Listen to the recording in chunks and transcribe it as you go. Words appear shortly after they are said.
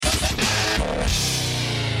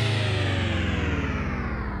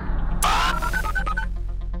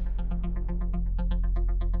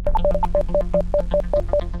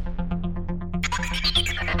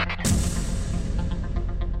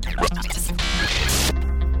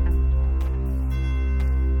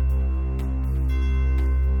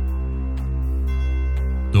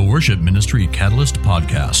Worship Ministry Catalyst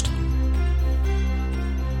podcast.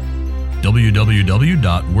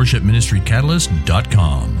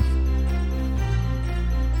 www.worshipministrycatalyst.com.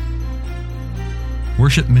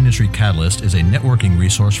 Worship Ministry Catalyst is a networking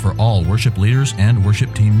resource for all worship leaders and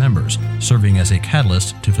worship team members, serving as a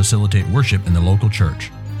catalyst to facilitate worship in the local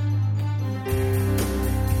church.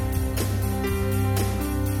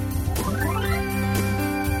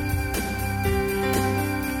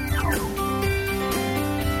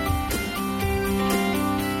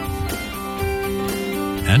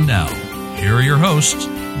 And now, here are your hosts,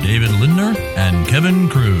 David Lindner and Kevin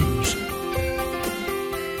Cruz.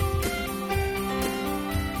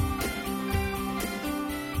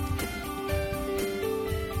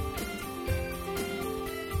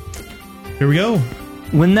 Here we go.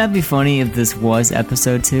 Wouldn't that be funny if this was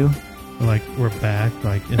episode 2? Like, we're back,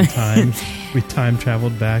 like, in time. We time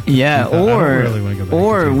traveled back. Yeah, I don't really want to go back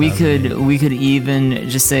to we could even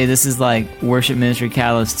just say this is like Worship Ministry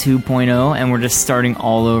Catalyst 2.0, and we're just starting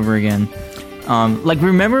all over again. Like,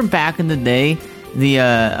 remember back in the day, the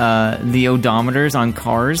odometers on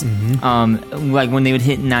cars, like when they would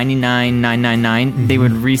hit 99,999, they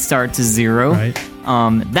would restart to 0. Right.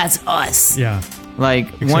 That's us. Yeah. Like,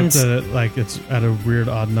 except once that it's at a weird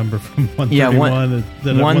odd number from 131.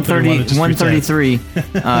 Yeah, 133.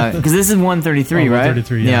 Because this is 133, right?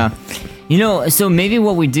 133, yeah. You know, so maybe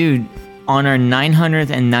what we do on our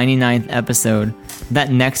 999th episode,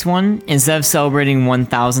 that next one, instead of celebrating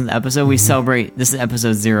 1000th episode, we celebrate, this is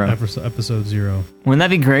episode 0. Episode 0. Wouldn't that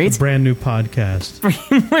be great? A brand new podcast.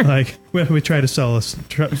 Like, we try to sell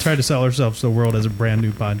ourselves to the world as a brand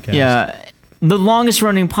new podcast. Yeah. The longest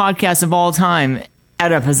running podcast of all time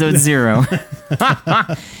at episode 0.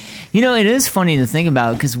 You know, it is funny to think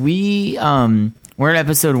about because we're at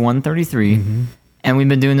episode 133, and we've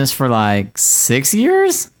been doing this for like 6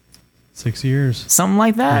 years? 6 years. Something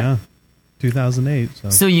like that? Yeah. 2008.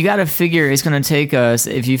 So you got to figure it's going to take us,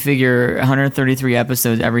 if you figure 133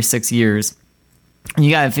 episodes every 6 years,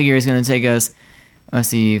 you got to figure it's going to take us, let's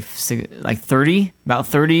see, like 30? About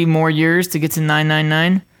 30 more years to get to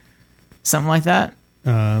 999? Something like that?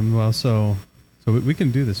 Well, so we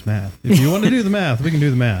can do this math. If you want to do the math, we can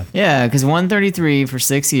do the math. Yeah, because 133 for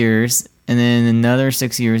 6 years, and then another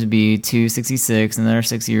 6 years would be 266, another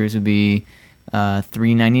 6 years would be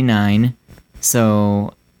 399.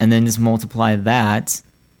 So, and then just multiply that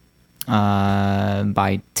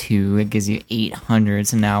by 2. It gives you 800.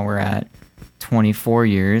 So now we're at 24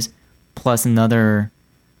 years, plus another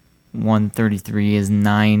 133 is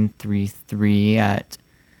 933 at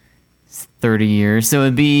 30 years, so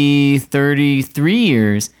it'd be 33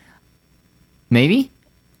 years. Maybe?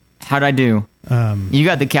 How'd I do? You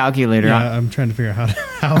got the calculator. Yeah, I'm trying to figure out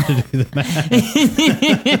how to do the math.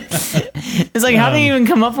 It's like, how did you even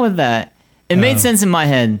come up with that? It made sense in my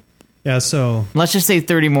head. Yeah, so... Let's just say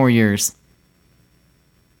 30 more years.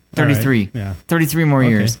 33. Right, yeah. 33 more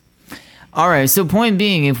years. All right, so point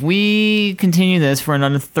being, if we continue this for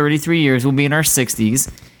another 33 years, we'll be in our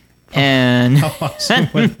 60s. And how awesome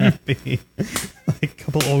would that be? Like a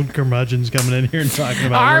couple old curmudgeons coming in here and talking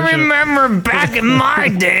about worship. I remember back in my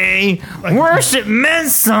day, worship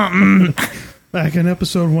meant something. Back in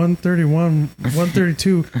episode 131,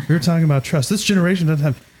 132, we were talking about trust. This generation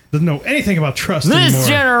doesn't know anything about trust anymore. This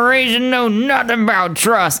generation know nothing about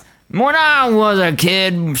trust. When I was a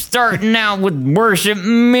kid, starting out with worship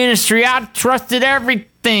ministry, I trusted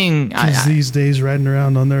everything. Kids these days riding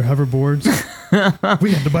around on their hoverboards.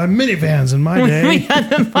 We had to buy minivans in my day.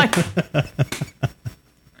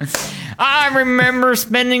 I remember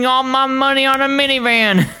spending all my money on a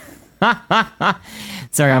minivan.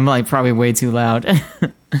 Sorry, I'm like probably way too loud.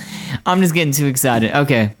 I'm just getting too excited.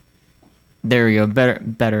 Okay. There we go.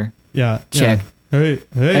 Better. Yeah. Check. Yeah.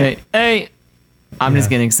 Hey. I'm just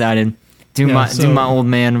getting excited. Do my old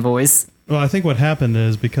man voice. Well, I think what happened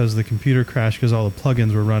is because the computer crashed because all the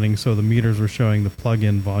plugins were running, so the meters were showing the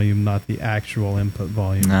plug-in volume, not the actual input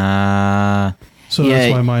volume. So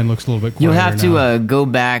that's why mine looks a little bit quieter. You'll have to go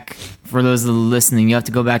back, for those listening, you have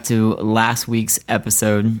to go back to last week's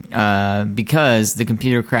episode because the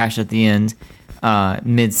computer crashed at the end,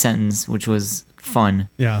 mid-sentence, which was fun.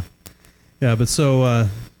 Yeah. Yeah, but so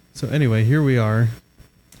anyway, here we are,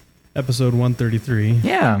 episode 133.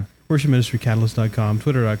 Yeah. worshipministrycatalyst.com,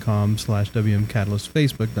 twitter.com/WMCatalyst,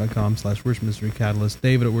 facebook.com/worshipministrycatalyst,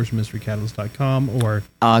 David at worshipministrycatalyst.com, or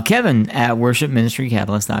Kevin at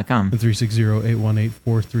worshipministrycatalyst.com.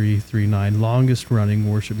 360-818-4339, longest running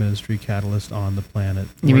worship ministry catalyst on the planet.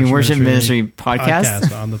 You mean worship ministry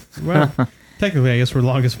podcast? On the, well, technically, I guess we're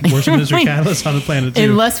longest worship ministry catalyst on the planet, too.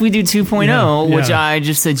 Unless we do 2.0, which I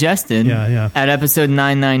just suggested at episode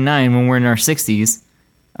 999 when we're in our 60s.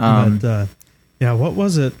 But what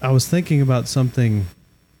was it? I was thinking about something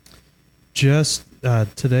just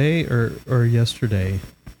today or yesterday.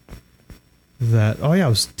 It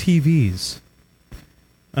was TVs.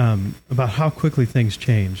 About how quickly things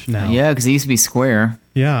change now. Yeah, because it used to be square.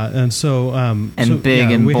 Yeah, and so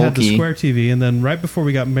big and we bulky. had the square TV, and then right before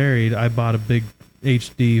we got married, I bought a big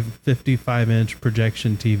HD 55-inch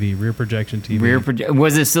projection TV, rear projection TV.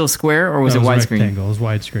 Was it still square or was it widescreen? Rectangle. It was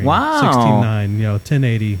widescreen. Wow. 16:9,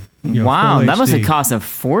 1080. Wow, that must have cost a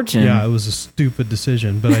fortune. Yeah, it was a stupid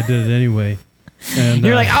decision, but I did it anyway. And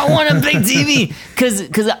you're like, I want a big TV,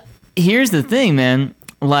 because here's the thing, man.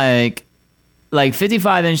 Like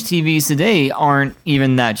 55-inch TVs today aren't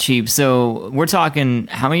even that cheap. So we're talking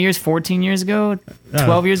how many years? 14 years ago?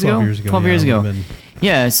 12 years ago? 12 years ago.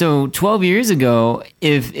 Yeah, so 12 years ago,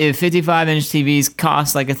 if 55-inch TVs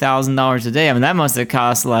cost like $1,000 a day, I mean, that must have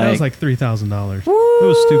cost like... That was like $3,000. It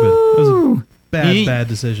was stupid. It was a bad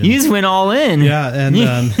decision. You just went all in. Yeah,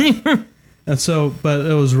 and... And so, but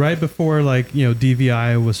it was right before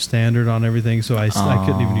DVI was standard on everything, so I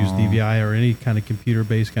couldn't even use DVI or any kind of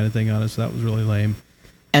computer-based kind of thing on it, so that was really lame.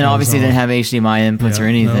 And obviously didn't have HDMI inputs or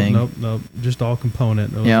anything. Nope, just all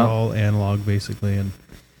component. It was all analog, basically. And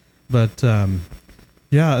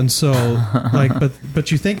so,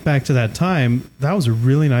 but you think back to that time, that was a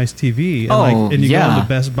really nice TV. And you go into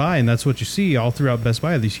Best Buy, and that's what you see all throughout Best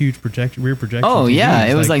Buy, these huge rear projection Oh, TVs. yeah,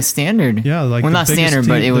 it was like standard. Yeah, like not standard,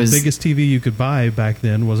 but it was... The biggest TV you could buy back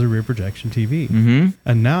then was a rear projection TV. Mm-hmm.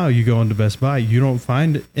 And now you go into Best Buy, you don't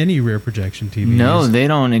find any rear projection TVs. No, they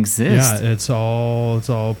don't exist. Yeah, it's all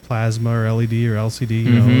plasma or LED or LCD,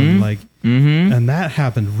 and that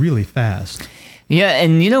happened really fast. Yeah,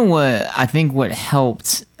 and you know what? I think what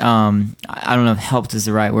helped, I don't know if helped is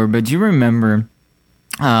the right word, but do you remember,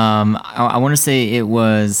 I want to say it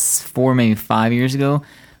was 4, maybe 5 years ago,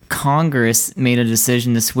 Congress made a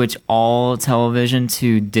decision to switch all television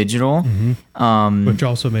to digital. Mm-hmm. Which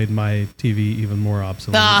also made my TV even more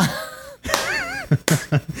obsolete.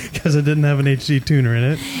 Because it didn't have an HD tuner in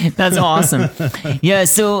it. That's awesome. Yeah,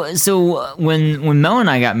 so when Mel and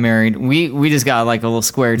I got married, we just got like a little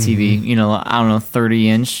square TV, I don't know,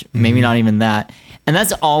 30-inch, maybe not even that. And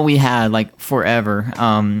that's all we had like forever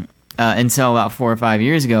until about 4 or 5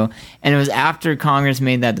 years ago. And it was after Congress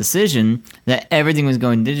made that decision that everything was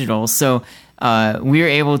going digital. So we were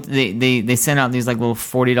able to, they sent out these like little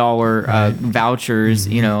 $40 vouchers,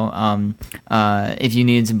 if you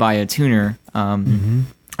needed to buy a tuner,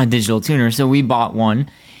 a digital tuner. So we bought one,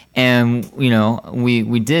 and we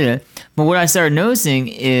did it. But what I started noticing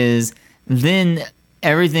is then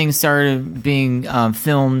everything started being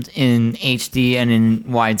filmed in HD and in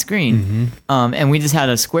widescreen. And we just had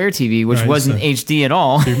a square TV, which wasn't HD at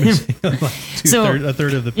all. You're missing a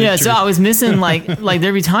third of the picture. Yeah, so I was missing like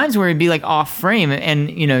there'd be times where it'd be like off frame, and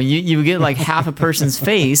you would get like half a person's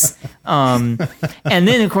face. And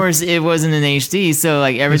then of course it wasn't in HD, so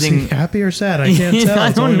like everything. Is he happy or sad? I can't tell.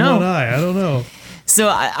 I don't know. I don't know. So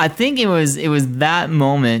I think it was that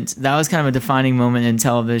moment, that was kind of a defining moment in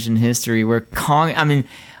television history where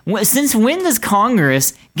since when does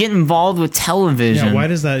Congress get involved with television? Yeah, why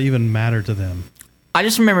does that even matter to them? I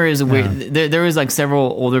just remember it was weird. There was like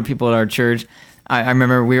several older people at our church. I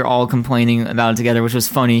remember we were all complaining about it together, which was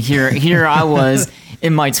funny. Here I was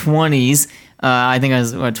in my 20s. I think I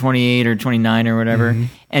was 28 or 29 or whatever. Mm-hmm.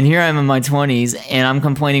 And here I am in my 20s, and I'm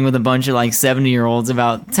complaining with a bunch of like 70-year-olds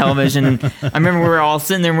about television. And I remember we were all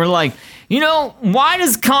sitting there and we're like, why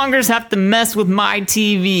does Congress have to mess with my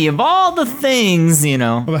TV of all the things,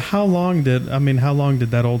 But how long did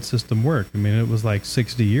that old system work? I mean, it was like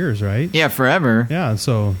 60 years, right? Yeah, forever. Yeah,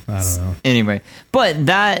 so I don't know. Anyway, but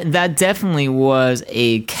that definitely was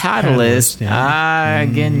a catalyst.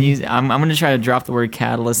 Again, I'm going to try to drop the word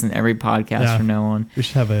catalyst in every podcast from now on. We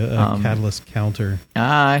should have a catalyst counter.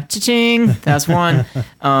 Cha-ching! That's one.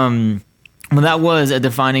 Well, that was a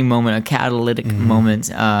defining moment, a catalytic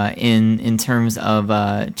moment in terms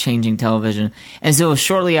of changing television. And so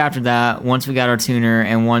shortly after that, once we got our tuner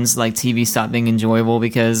and once like TV stopped being enjoyable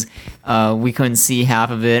because we couldn't see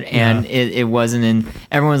half of it and it wasn't in,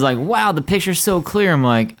 everyone's like, wow, the picture's so clear. I'm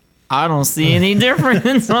like, I don't see any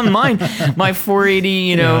difference on my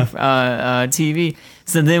 480, TV.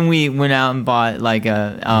 So then we went out and bought like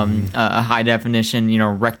a high definition,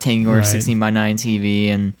 rectangular 16:9 TV,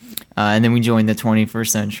 and then we joined the 21st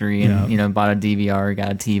century and bought a DVR,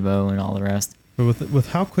 got a TiVo, and all the rest. But with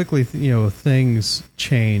how quickly things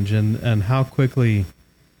change and how quickly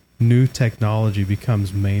new technology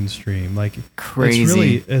becomes mainstream, like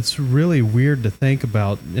crazy. It's really weird to think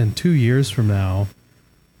about in 2 years from now.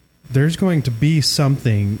 there's going to be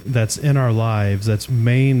something that's in our lives that's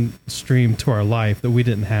mainstream to our life that we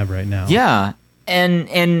didn't have right now. Yeah.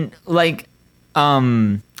 And like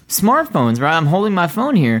smartphones, right? I'm holding my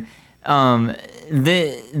phone here.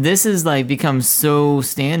 This is like become so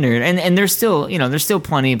standard, and there's still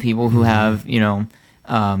plenty of people who have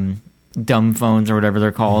dumb phones or whatever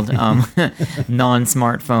they're called,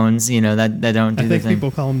 non-smartphones, that don't do I the think thing.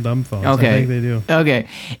 people call them dumb phones. Okay. I think they do. Okay.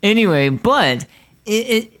 Anyway, but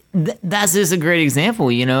that's just a great example.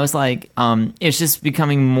 It's like it's just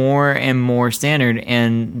becoming more and more standard,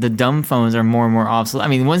 and the dumb phones are more and more obsolete. I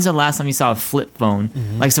mean, when's the last time you saw a flip phone?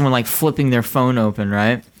 Mm-hmm. Like someone like flipping their phone open,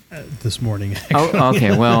 right? This morning. Oh,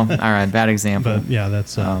 okay. Well, all right. Bad example. But yeah,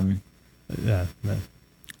 that's yeah.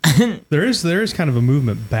 There is kind of a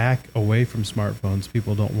movement back away from smartphones.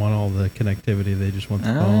 People don't want all the connectivity; they just want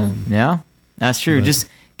the phone. Yeah, that's true. But- Just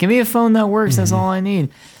give me a phone that works. That's all I need.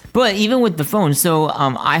 But even with the phone, so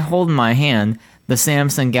I hold in my hand the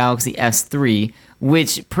Samsung Galaxy S3,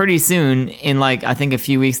 which pretty soon, in like I think a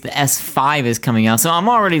few weeks, the S5 is coming out. So I'm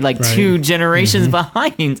already like 2 generations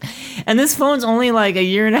behind, and this phone's only like a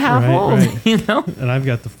year and a half old. Right. And I've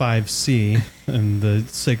got the 5C, and the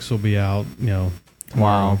 6 will be out.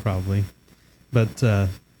 Tomorrow probably. But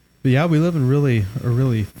yeah, we live in a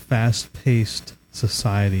really fast-paced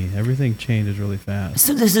society. Everything changes really fast.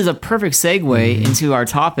 So this is a perfect segue into our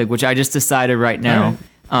topic, which I just decided right now.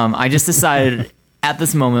 I just decided at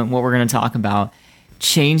this moment what we're going to talk about: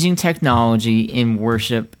 changing technology in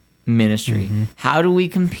worship ministry. How do we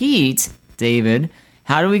compete, David?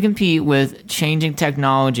 How do we compete with changing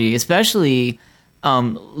technology, especially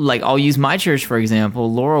like I'll use my church for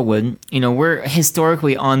example, Laurelwood. We're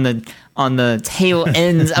historically on the tail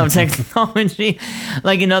ends of technology.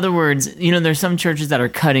 Like in other words, there's some churches that are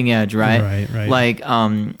cutting edge, right? Right. Like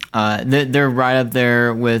they're right up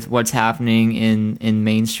there with what's happening in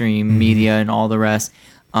mainstream media and all the rest.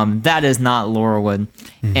 That is not Laurelwood,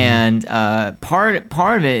 and part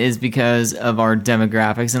of it is because of our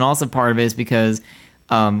demographics, and also part of it is because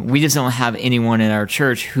we just don't have anyone in our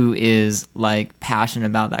church who is like passionate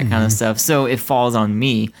about that kind of stuff. So it falls on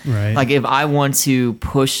me. Right. Like if I want to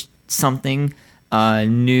push something,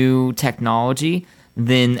 new technology,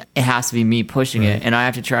 then it has to be me pushing it, and I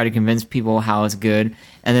have to try to convince people how it's good,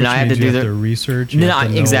 and then I have to do the research.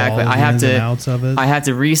 Exactly. I have to. Outs of it. I have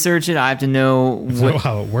to research it. I have to know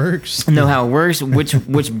how it works.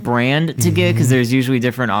 Which brand to get, because there's usually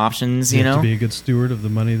different options. You have to be a good steward of the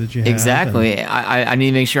money that you have. Exactly. I need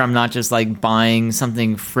to make sure I'm not just like buying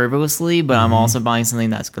something frivolously, but I'm also buying something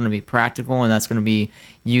that's going to be practical and that's going to be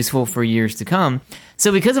useful for years to come.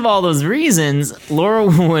 So because of all those reasons,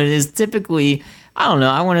 Laurelwood is typically, I don't know,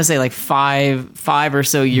 I want to say like five or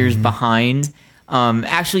so years behind.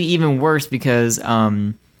 Actually, even worse because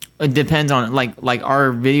it depends on like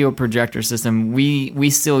our video projector system. We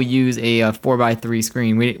still use a 4x3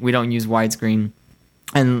 screen. We don't use widescreen,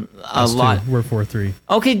 and We're 4:3.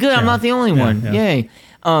 Okay, good. I'm not the only one. Yeah. Yay.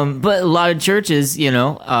 But a lot of churches,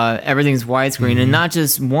 everything's widescreen, and not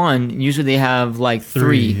just one. Usually they have like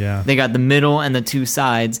three. Yeah. They got the middle and the 2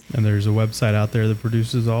 sides. And there's a website out there that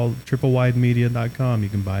produces all triplewidemedia.com. You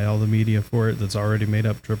can buy all the media for it that's already made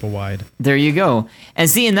up triple wide. There you go. And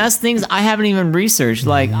see, and that's things I haven't even researched.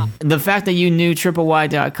 Like the fact that you knew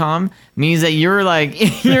triplewide.com means that you're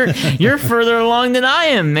like you're further along than I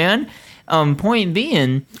am, man. Point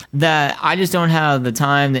being that I just don't have the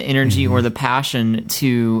time, the energy, or the passion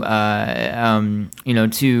to,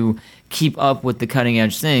 to keep up with the cutting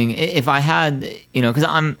edge thing. If I had, because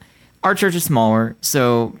our church is smaller,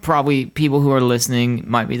 so probably people who are listening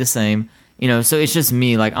might be the same. So it's just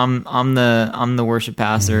me. Like I'm the worship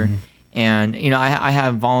pastor, and I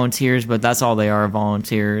have volunteers, but that's all they are,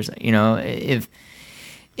 volunteers. If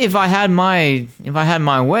I had my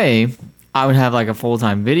way, I would have like a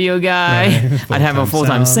full-time video guy. I'd have a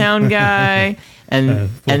full-time sound guy, and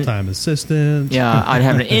full-time assistant. Yeah, I'd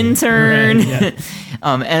have an intern, Right,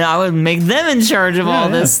 and I would make them in charge of all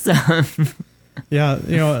this stuff. Yeah,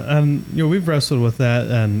 and we've wrestled with that,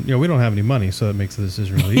 and we don't have any money, so it makes the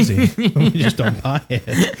decision real easy. We just don't buy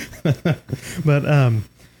it. But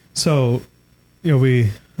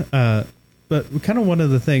but kind of one of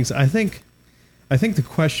the things I think the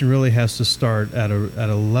question really has to start at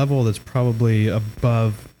a level that's probably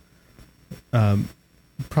above,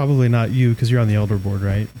 probably not you because you're on the elder board,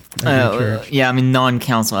 right? Yeah, I mean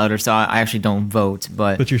non-council elder, so I actually don't vote,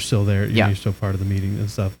 but you're still there. Yeah. You're still part of the meeting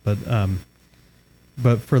and stuff. But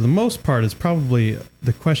for the most part, it's probably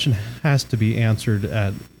the question has to be answered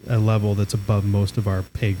at a level that's above most of our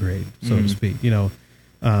pay grade, so to speak.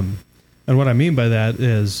 And what I mean by that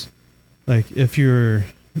is, like, if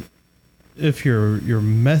if your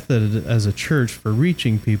method as a church for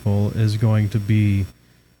reaching people is going to be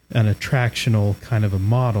an attractional kind of a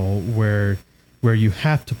model where you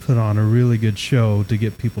have to put on a really good show to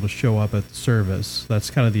get people to show up at the service. That's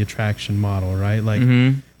kind of the attraction model, right? Like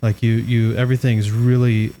like you everything's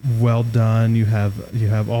really well done. You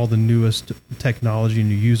have all the newest technology and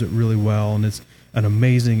you use it really well, and it's an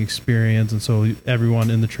amazing experience, and so everyone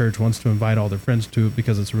in the church wants to invite all their friends to it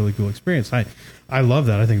because it's a really cool experience. I love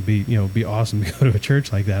that. I think it'd be awesome to go to a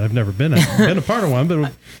church like that. I've never been a part of one,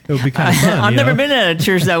 but it would be kind of fun. I've never been at a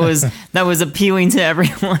church that was appealing to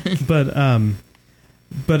everyone.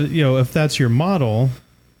 But if that's your model,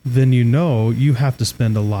 then you have to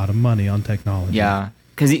spend a lot of money on technology. Yeah,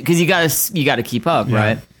 because you gotta keep up, yeah.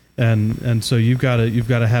 right? And so you've got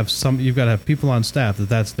to have people on staff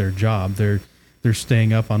that's their job. They're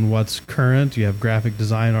staying up on what's current. You have graphic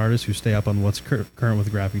design artists who stay up on what's current with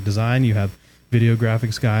graphic design. You have video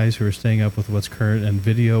graphics guys who are staying up with what's current and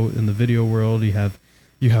video in the video world. You have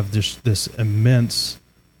this immense,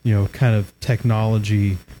 kind of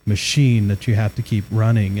technology machine that you have to keep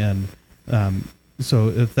running. And so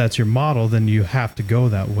if that's your model, then you have to go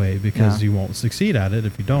that way because you won't succeed at it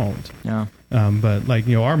if you don't. Yeah. But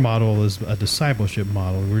our model is a discipleship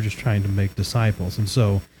model. We're just trying to make disciples. And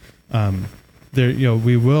so,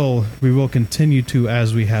 we will continue to,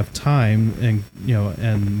 as we have time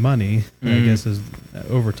and money, I guess, as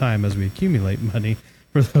over time as we accumulate money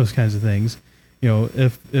for those kinds of things,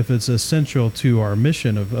 if it's essential to our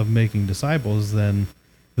mission of making disciples, then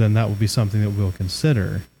that will be something that we'll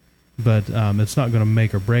consider. But it's not going to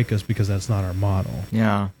make or break us because that's not our model.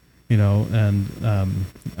 Yeah. And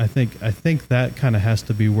I think that kind of has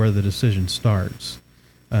to be where the decision starts.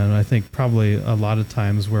 And I think probably a lot of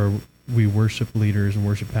times where we worship leaders and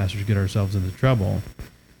worship pastors get ourselves into trouble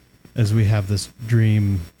as we have this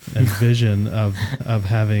dream and vision of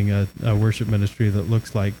having a worship ministry that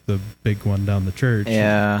looks like the big one down the church,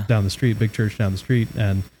 down the street, big church down the street,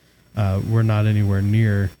 and we're not anywhere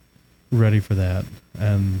near ready for that.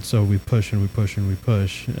 And so we push and we push and we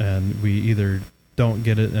push, and we either don't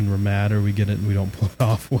get it and we're mad, or we get it and we don't pull it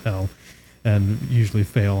off well, and usually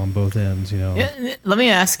fail on both ends. Let me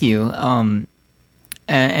ask you.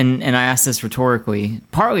 And I asked this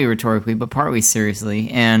partly rhetorically, but partly seriously.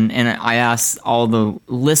 And I asked all the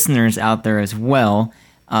listeners out there as well,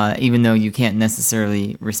 even though you can't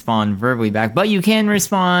necessarily respond verbally back, but you can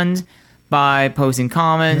respond by posting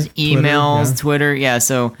comments, emails, Twitter. Yeah.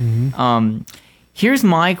 So here's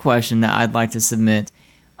my question that I'd like to submit.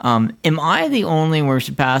 Am I the only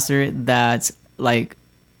worship pastor that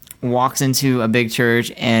walks into a big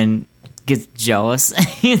church and gets jealous,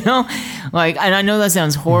 and I know that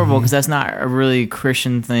sounds horrible because that's not a really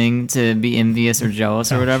Christian thing to be envious or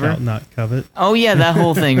jealous or whatever. Shalt not covet. Oh yeah, that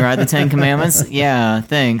whole thing, right? The 10 Commandments. Yeah,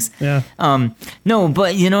 thanks. Yeah. No,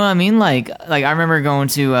 but you know what I mean. Like I remember going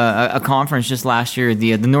to a conference just last year,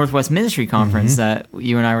 the Northwest Ministry Conference that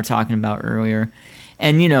you and I were talking about earlier.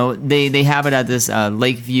 And, they have it at this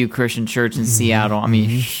Lakeview Christian Church in Seattle. I mean,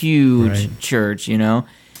 huge church, And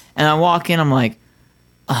I walk in, I'm like,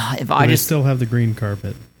 they still have the green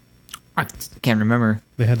carpet. I can't remember.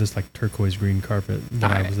 They had this turquoise green carpet when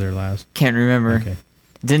I was there last. Can't remember. Okay.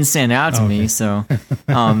 It didn't stand out to me. So,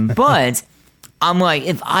 but I'm like,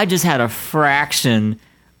 if I just had a fraction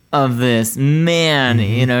of this, man,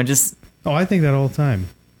 just. Oh, I think that all the time.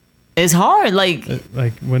 It's hard, I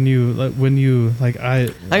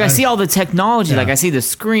see all the technology, I see the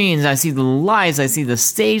screens, I see the lights, I see the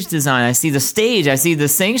stage design, I see the stage, I see the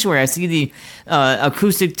sanctuary, I see the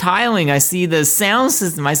acoustic tiling, I see the sound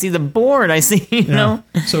system, I see the board, I see, know.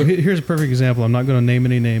 So here's a perfect example. I'm not going to name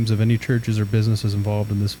any names of any churches or businesses involved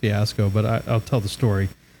in this fiasco, but I'll tell the story.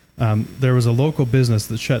 There was a local business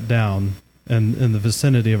that shut down in the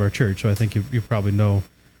vicinity of our church, so I think you probably know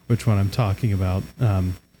which one I'm talking about.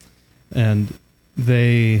 And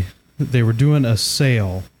they were doing a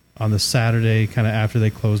sale on the Saturday, kind of after they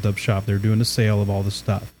closed up shop. They were doing a sale of all the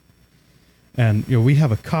stuff. And we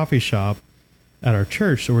have a coffee shop at our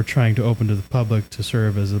church, so we're trying to open to the public to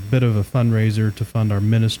serve as a bit of a fundraiser to fund our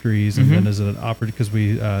ministries, and then as an opportunity, because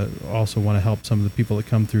we also want to help some of the people that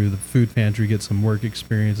come through the food pantry get some work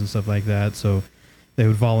experience and stuff like that. So they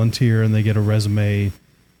would volunteer and they get a resume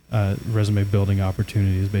building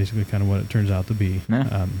opportunity is basically kind of what it turns out to be.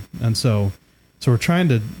 Yeah. And so we're trying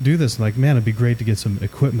to do this, man, it'd be great to get some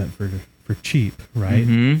equipment for cheap, right?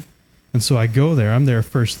 And so I go there. I'm there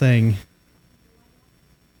first thing.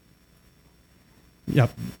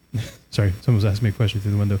 Yep. Sorry, someone was asking me a question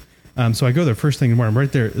through the window. So I go there first thing in the morning. I'm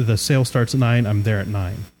right there. The sale starts at 9. I'm there at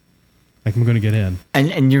 9. I'm going to get in.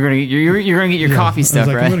 And you're gonna get your coffee stuff,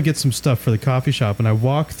 right? I'm going to get some stuff for the coffee shop. And I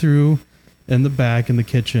walk through in the back in the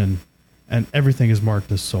kitchen, and everything is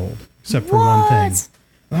marked as sold except for one thing.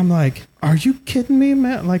 And I'm like, are you kidding me,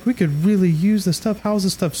 man? Like, we could really use this stuff. How is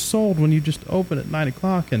this stuff sold when you just open at 9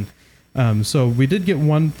 o'clock? And so we did get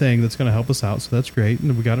one thing that's going to help us out, so that's great,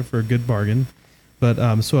 and we got it for a good bargain.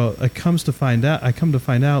 But so I come to find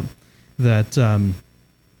out that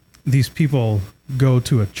these people go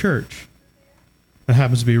to a church. It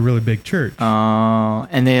happens to be a really big church. Oh,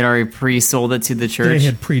 and they had already pre-sold it to the church? They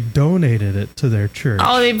had pre-donated it to their church.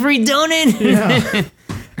 Oh, they pre-donated? Yeah.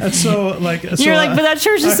 And so, like... You're like, but that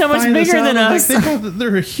church is so much bigger than us. Like,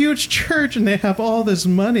 they're a huge church, and they have all this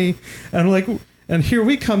money. And like, and here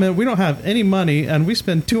we come in, we don't have any money, and we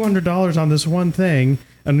spend $200 on this one thing,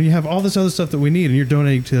 and we have all this other stuff that we need, and you're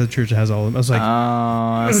donating to the church that has all of them. I was like...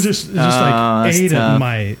 it was just like ate at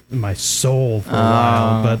my soul for a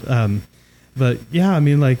while. But yeah, I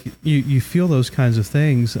mean, like, you feel those kinds of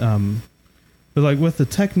things. But like with the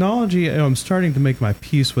technology, I'm starting to make my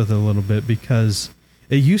peace with it a little bit, because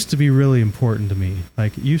it used to be really important to me.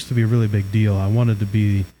 Like, it used to be a really big deal. I wanted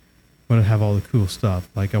to have all the cool stuff.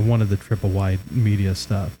 Like, I wanted the triple wide media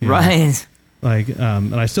stuff. Right. Like,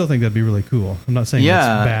 and I still think that'd be really cool. I'm not saying it's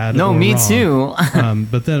bad. No, or me wrong. too.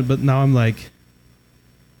 But now I'm like,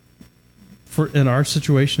 in our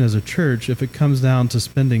situation as a church, if it comes down to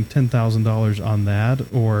spending $10,000 on that,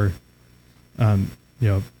 or,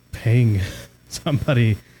 paying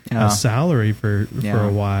somebody a salary for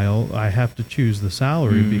a while, I have to choose the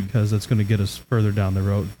salary because it's going to get us further down the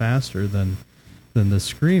road faster than the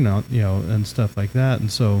screen, and stuff like that.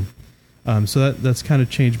 And so that's kind of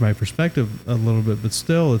changed my perspective a little bit. But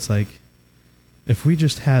still, it's like, if we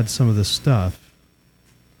just had some of this stuff,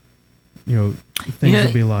 things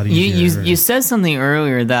would be a lot easier. You said something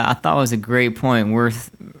earlier that I thought was a great point,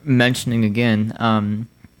 worth mentioning again.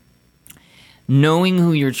 Knowing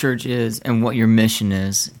who your church is and what your mission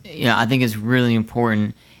is, I think is really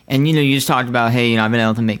important. And, you just talked about, hey, I've been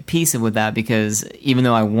able to make peace with that, because even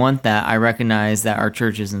though I want that, I recognize that our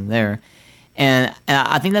church isn't there. And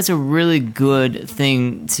I think that's a really good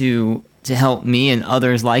thing to help me and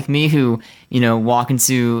others like me who, walk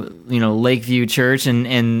into, Lakeview Church and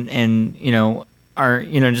are,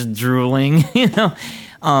 just drooling,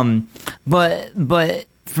 But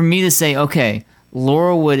for me to say, okay,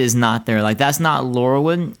 Laurelwood is not there. Like, that's not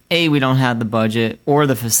Laurelwood. We don't have the budget or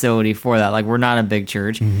the facility for that. Like, we're not a big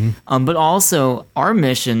church. Mm-hmm. But also, our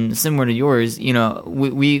mission, similar to yours,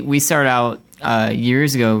 we started out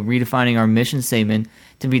years ago redefining our mission statement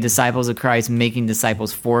to be disciples of Christ, making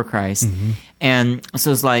disciples for Christ. Mm-hmm. And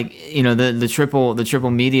so it's like, the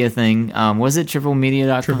triple media thing. Was it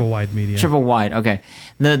triplemedia.com? Triple wide media. Triple wide. Okay.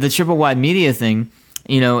 The triple wide media thing,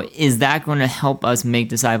 is that going to help us make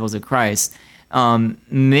disciples of Christ?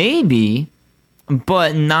 Maybe,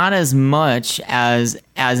 but not as much as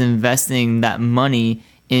investing that money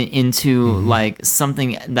into like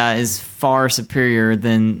something that is far superior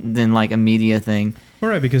than like a media thing. All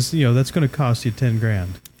right, because that's going to cost you $10,000,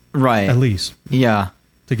 right? At least, yeah,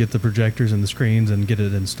 to get the projectors and the screens and get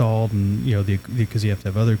it installed, and because you have to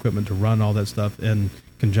have other equipment to run all that stuff in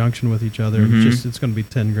conjunction with each other. Mm-hmm. It's going to be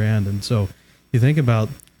 $10,000, and so you think about,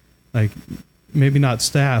 like, maybe not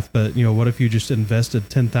staff, but what if you just invested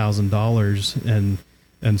 $10,000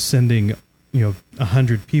 and sending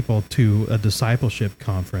 100 people to a discipleship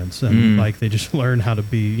conference, and like they just learn how to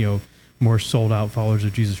be more sold out followers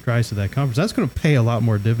of Jesus Christ at that conference. That's going to pay a lot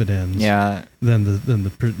more dividends than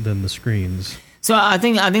the screens. So I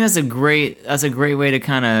think that's a great way to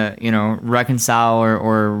kind of reconcile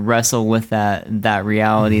or wrestle with that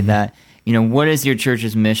reality, that what is your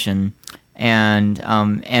church's mission. And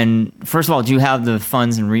first of all, do you have the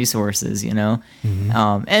funds and resources,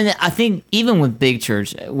 Mm-hmm. And I think even with big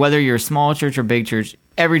church, whether you're a small church or big church,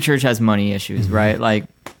 every church has money issues, mm-hmm. right? Like,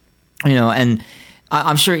 and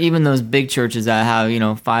I'm sure even those big churches that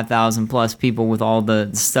have, 5,000 plus people with all the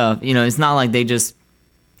stuff, it's not like they just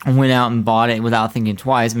went out and bought it without thinking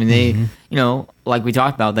twice. I mean, they, mm-hmm. Like we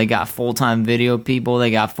talked about, they got full-time video people, they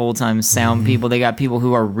got full-time sound mm-hmm. people, they got people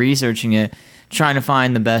who are researching it, trying to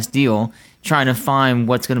find the best deal, trying to find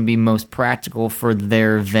what's going to be most practical for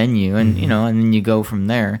their venue, and mm-hmm. And then you go from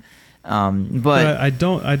there. But I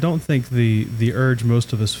don't think the urge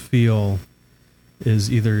most of us feel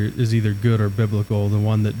is either good or biblical. The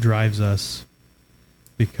one that drives us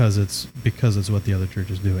because it's what the other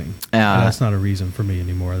church is doing. And that's not a reason for me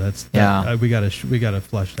anymore. We gotta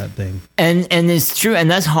flush that thing. And it's true, and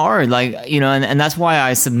that's hard. Like, and that's why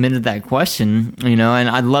I submitted that question. And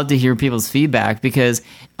I'd love to hear people's feedback, because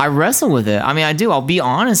I wrestle with it. I mean, I do. I'll be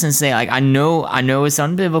honest and say, like, I know it's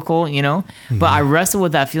unbiblical, mm-hmm. but I wrestle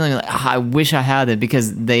with that feeling like, I wish I had it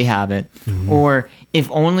because they have it, mm-hmm. or if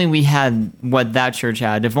only we had what that church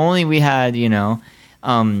had. If only we had,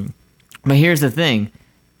 but here's the thing.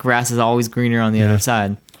 Grass is always greener on the other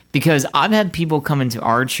side. Because I've had people come into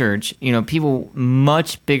our church, people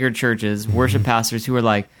much bigger churches, worship pastors who are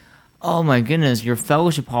like, oh my goodness, your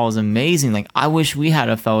fellowship hall is amazing. Like, I wish we had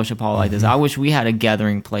a fellowship hall like this. I wish we had a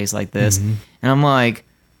gathering place like this. And I'm like,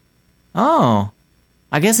 oh,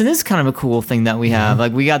 I guess it is kind of a cool thing that we have.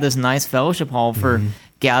 Like, we got this nice fellowship hall for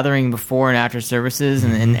gathering before and after services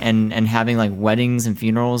and having like weddings and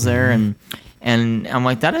funerals there. And I'm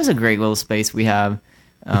like, that is a great little space we have.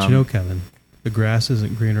 But Kevin, the grass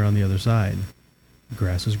isn't greener on the other side. The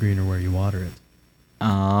grass is greener where you water it.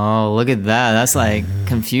 Oh, look at that. That's like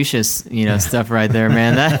Confucius, stuff right there,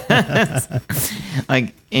 man. That's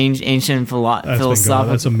like ancient philosophical.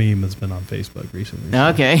 That's a meme that's been on Facebook recently. So.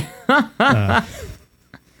 Okay.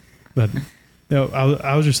 But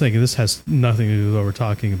I was just thinking, this has nothing to do with what we're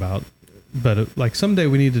talking about. But like someday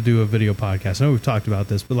we need to do a video podcast. I know we've talked about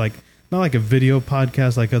this, but like not like a video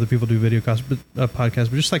podcast like other people do video podcasts,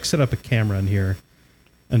 but just like set up a camera in here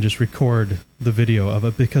and just record the video of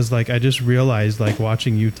it, because like I just realized, like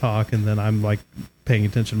watching you talk and then I'm like paying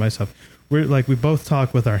attention to myself. We're like, we both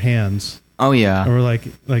talk with our hands. Oh yeah. And we're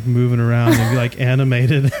like moving around and like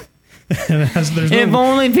animated. And if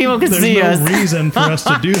only people could see us. There's no reason for us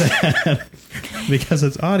to do that because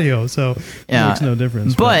it's audio, so it makes no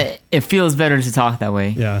difference. But it feels better to talk that way.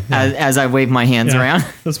 Yeah. As I wave my hands around.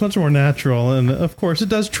 It's much more natural, and of course it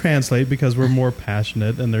does translate because we're more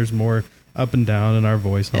passionate and there's more up and down in our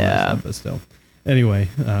voice and all that stuff, but still. Anyway,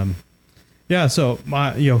 so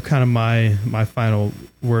my my final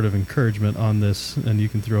word of encouragement on this, and you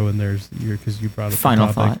can throw in there because you brought up final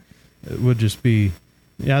the topic, thought. It would just be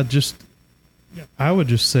I would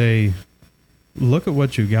just say, look at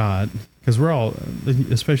what you got, because we're all,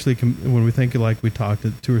 especially when we think like we talked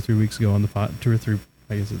 2 or 3 weeks ago on the pod, 2 or 3,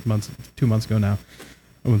 I guess it's 2 months ago now,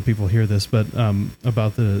 when people hear this, but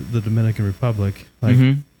about the Dominican Republic, like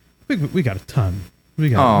we got a ton, we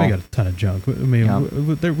got a ton of junk. I mean,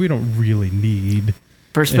 we don't really need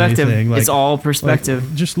perspective. Anything. It's all perspective.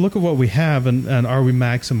 Like, just look at what we have, and are we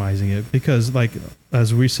maximizing it? Because like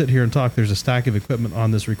as we sit here and talk, there's a stack of equipment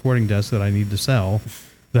on this recording desk that I need to sell.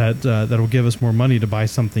 That will give us more money to buy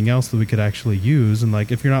something else that we could actually use. And like,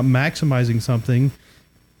 if you're not maximizing something,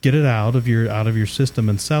 get it out of your system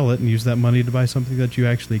and sell it, and use that money to buy something that you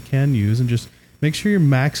actually can use. And just make sure you're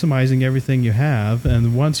maximizing everything you have.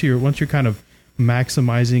 And once you're kind of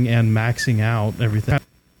maximizing and maxing out everything.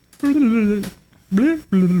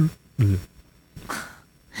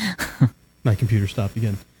 My computer stopped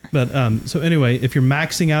again. But so anyway, if you're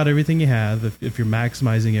maxing out everything you have, if you're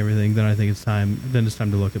maximizing everything, then I think it's time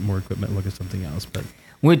to look at more equipment, look at something else. But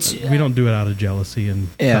we don't do it out of jealousy and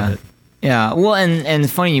cut it. Yeah. Well, and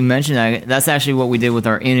it's funny you mentioned that. That's actually what we did with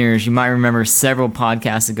our in-ears. You might remember several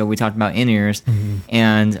podcasts ago we talked about in-ears,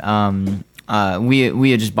 and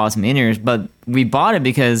we had just bought some in-ears, but we bought it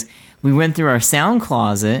because we went through our sound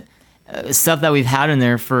closet, stuff that we've had in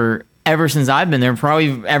there for ever since I've been there,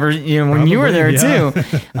 probably ever, when you were there too.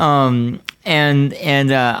 And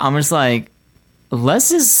I'm just like, let's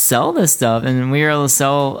just sell this stuff. And we were able to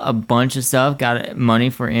sell a bunch of stuff, got money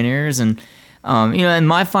for in-ears. And, and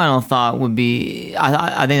my final thought would be,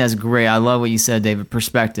 I think that's great. I love what you said, David,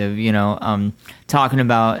 perspective, talking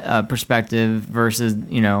about perspective versus,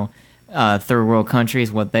 third world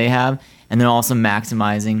countries, what they have, and then also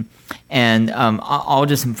maximizing. And I'll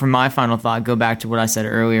just, for my final thought, go back to what I said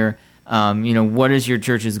earlier. What is your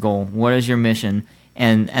church's goal? What is your mission?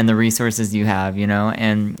 And the resources you have,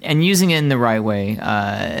 and using it in the right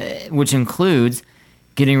way, which includes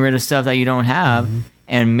getting rid of stuff that you don't have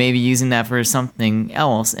and maybe using that for something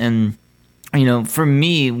else. And, for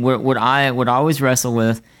me, what I always wrestle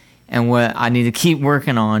with and what I need to keep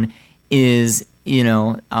working on is,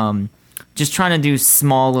 just trying to do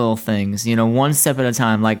small little things, one step at a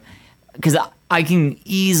time, like, because I can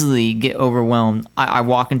easily get overwhelmed. I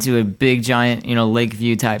walk into a big, giant,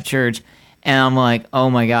 Lakeview type church, and I'm like, oh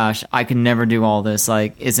my gosh, I can never do all this.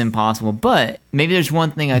 Like, it's impossible. But maybe there's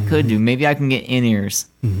one thing I could do. Maybe I can get in-ears,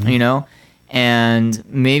 and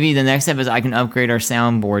maybe the next step is I can upgrade our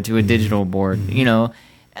soundboard to a digital board,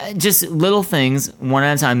 just little things one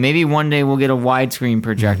at a time. Maybe one day we'll get a widescreen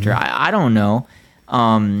projector. I don't know.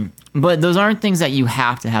 But those aren't things that you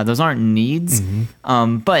have to have. Those aren't needs.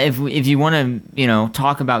 But if you want to,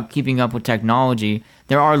 talk about keeping up with technology,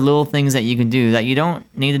 there are little things that you can do that you don't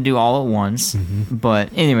need to do all at once. But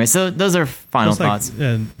anyway, so those are final thoughts.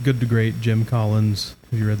 And Good to Great, Jim Collins.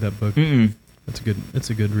 Have you read that book? It's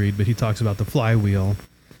a good read. But he talks about the flywheel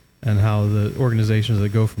and how the organizations that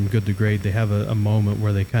go from good to great, they have a moment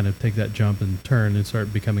where they kind of take that jump and turn and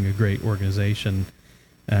start becoming a great organization.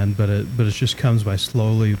 But it just comes by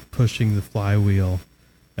slowly pushing the flywheel.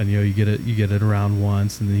 And you get it around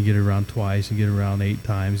once, and then you get it around twice, and you get it around 8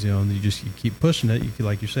 times, and you keep pushing it.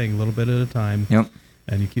 Like you're saying, a little bit at a time. Yep.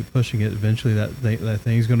 And you keep pushing it. Eventually, that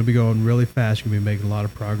thing's going to be going really fast. You're going to be making a lot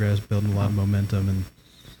of progress, building a lot of momentum,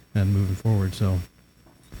 and moving forward. So,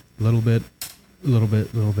 little bit.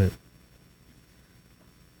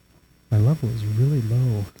 My level is really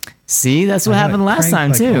low. See, that's what happened last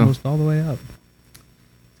time too. Almost all the way up.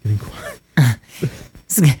 It's getting quiet.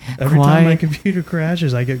 Every time my computer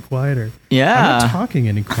crashes, I get quieter. Yeah. I'm not talking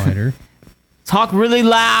any quieter. Talk really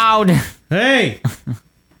loud. Hey!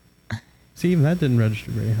 See, even that didn't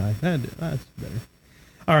register very high. That's better.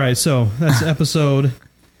 All right, so that's episode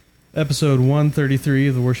 133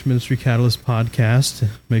 of the Worship Ministry Catalyst podcast.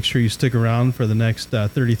 Make sure you stick around for the next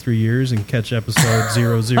 33 years and catch episode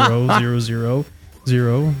 000000,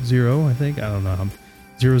 I think. I don't know.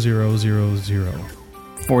 0000.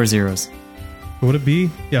 4 zeros. Would it be?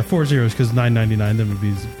 Yeah, 4 zeros, because 999, then would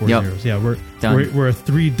be 4 zeros. Yeah, we're a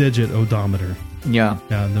 3-digit odometer. Yeah.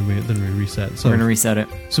 Yeah, and then we reset. So we're gonna reset it.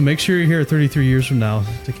 So make sure you're here 33 years from now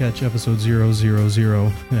to catch episode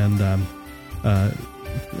 000. And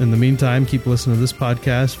in the meantime, keep listening to this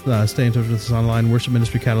podcast. Stay in touch with us online,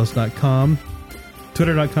 worshipministrycatalyst.com,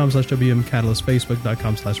 twitter.com/WMCatalyst,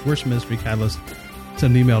 facebook.com/worshipministrycatalyst.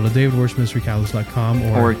 Send an email to david@worshipministrycatalyst.com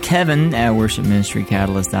or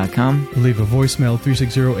kevin@worshipministrycatalyst.com. Leave a voicemail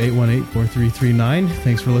 360-818-4339.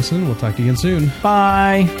 Thanks for listening. We'll talk to you again soon.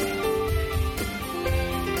 Bye.